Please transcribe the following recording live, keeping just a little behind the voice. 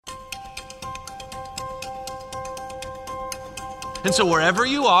And so wherever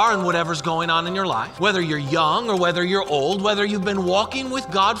you are and whatever's going on in your life, whether you're young or whether you're old, whether you've been walking with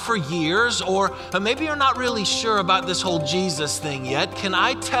God for years, or maybe you're not really sure about this whole Jesus thing yet, can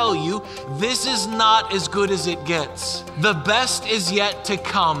I tell you, this is not as good as it gets. The best is yet to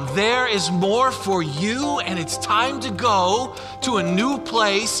come. There is more for you, and it's time to go to a new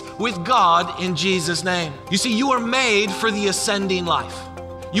place with God in Jesus' name. You see, you are made for the ascending life.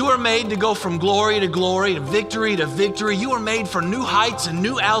 You are made to go from glory to glory, to victory to victory. You are made for new heights and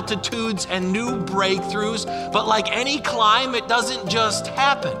new altitudes and new breakthroughs. But like any climb, it doesn't just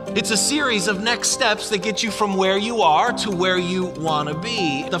happen. It's a series of next steps that get you from where you are to where you want to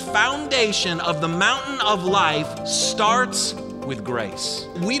be. The foundation of the mountain of life starts with grace.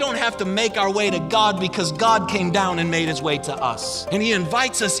 We don't have to make our way to God because God came down and made his way to us. And he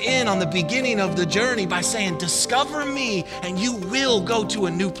invites us in on the beginning of the journey by saying, discover me and you will go to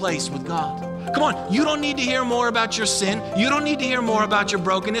a new place with God. Come on, you don't need to hear more about your sin. You don't need to hear more about your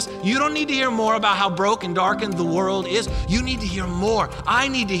brokenness. You don't need to hear more about how broke and darkened the world is. You need to hear more. I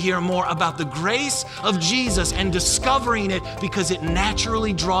need to hear more about the grace of Jesus and discovering it, because it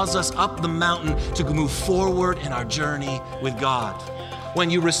naturally draws us up the mountain to move forward in our journey with God. When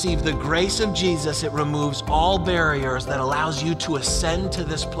you receive the grace of Jesus, it removes all barriers that allows you to ascend to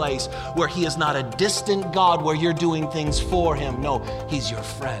this place where he is not a distant God where you're doing things for him. No, he's your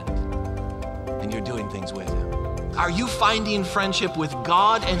friend. And you're doing things with him. Are you finding friendship with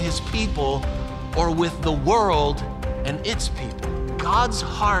God and his people, or with the world and its people? God's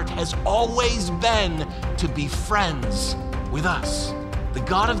heart has always been to be friends with us. The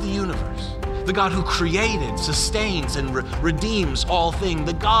God of the universe, the God who created, sustains, and redeems all things,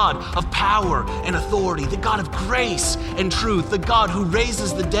 the God of power and authority, the God of grace and truth, the God who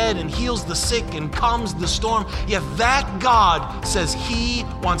raises the dead and heals the sick and calms the storm. Yet that God says he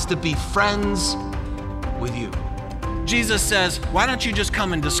wants to be friends with you. Jesus says, why don't you just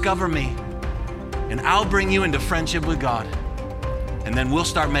come and discover me, and I'll bring you into friendship with God, and then we'll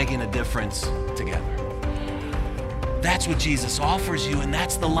start making a difference together. That's what Jesus offers you, and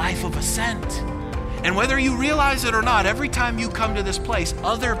that's the life of ascent. And whether you realize it or not, every time you come to this place,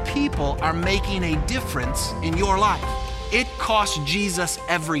 other people are making a difference in your life. It cost Jesus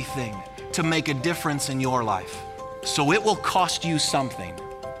everything to make a difference in your life. So it will cost you something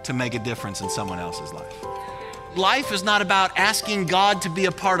to make a difference in someone else's life. Life is not about asking God to be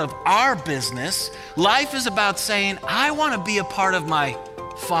a part of our business. Life is about saying, I want to be a part of my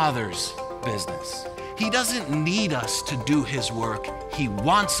Father's business. He doesn't need us to do his work. He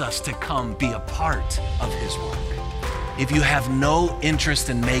wants us to come be a part of his work. If you have no interest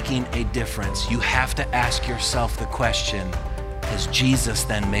in making a difference, you have to ask yourself the question, has Jesus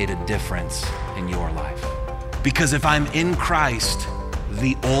then made a difference in your life? Because if I'm in Christ,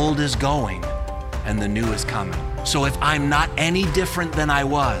 the old is going and the new is coming. So if I'm not any different than I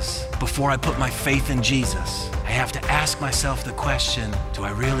was before I put my faith in Jesus, I have to ask myself the question, do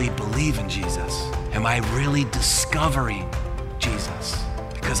I really believe in Jesus? Am I really discovering Jesus?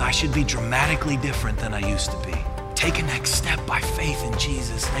 Because I should be dramatically different than I used to be. Take a next step by faith in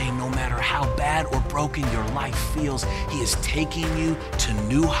Jesus' name. No matter how bad or broken your life feels, he is taking you to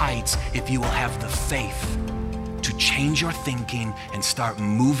new heights if you will have the faith to change your thinking and start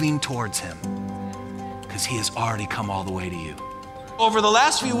moving towards him, because he has already come all the way to you. Over the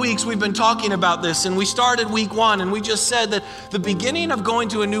last few weeks, we've been talking about this, and we started week 1, and we just said that the beginning of going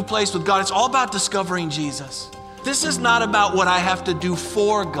to a new place with God, it's all about discovering Jesus. This is not about what I have to do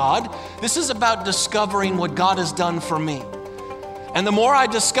for God. This is about discovering what God has done for me. And the more I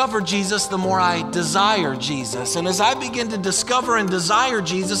discover Jesus, the more I desire Jesus. And as I begin to discover and desire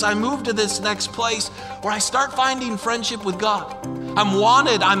Jesus, I move to this next place where I start finding friendship with God. I'm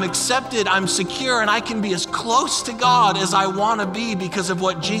wanted, I'm accepted, I'm secure, and I can be as close to God as I want to be because of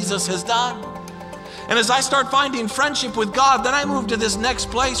what Jesus has done. And as I start finding friendship with God, then I move to this next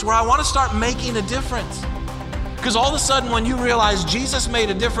place where I want to start making a difference. Because all of a sudden, when you realize Jesus made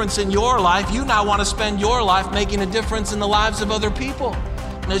a difference in your life, you now want to spend your life making a difference in the lives of other people.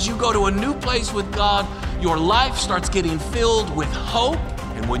 And as you go to a new place with God, your life starts getting filled with hope.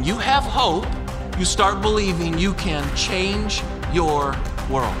 And when you have hope, you start believing you can change your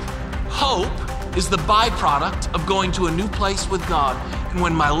world. Hope is the byproduct of going to a new place with God. And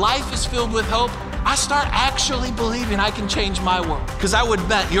when my life is filled with hope, I start actually believing I can change my world. Because I would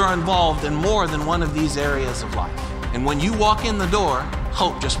bet you're involved in more than one of these areas of life. And when you walk in the door,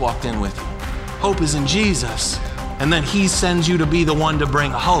 hope just walked in with you. Hope is in Jesus, and then he sends you to be the one to bring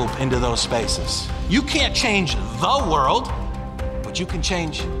hope into those spaces. You can't change the world, but you can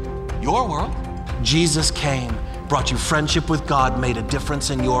change your world. Jesus came brought you friendship with God, made a difference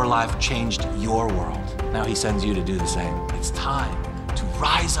in your life, changed your world. Now he sends you to do the same. It's time to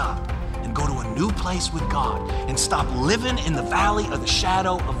rise up and go to a new place with God and stop living in the valley of the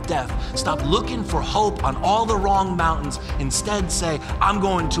shadow of death. Stop looking for hope on all the wrong mountains. Instead say, I'm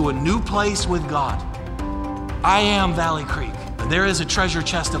going to a new place with God. I am Valley Creek. And there is a treasure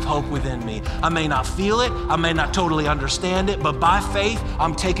chest of hope within me. I may not feel it, I may not totally understand it, but by faith,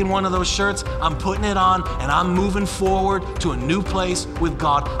 I'm taking one of those shirts, I'm putting it on, and I'm moving forward to a new place with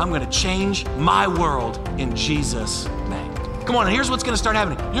God. I'm gonna change my world in Jesus' name. Come on, and here's what's gonna start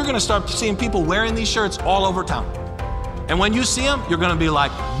happening. You're gonna start seeing people wearing these shirts all over town. And when you see them, you're gonna be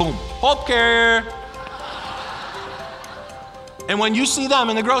like, boom, hope carrier. And when you see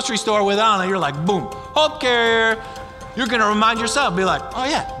them in the grocery store with Anna, you're like, boom, hope carrier. You're gonna remind yourself, be like, oh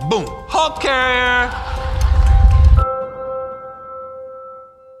yeah, boom, hope carrier.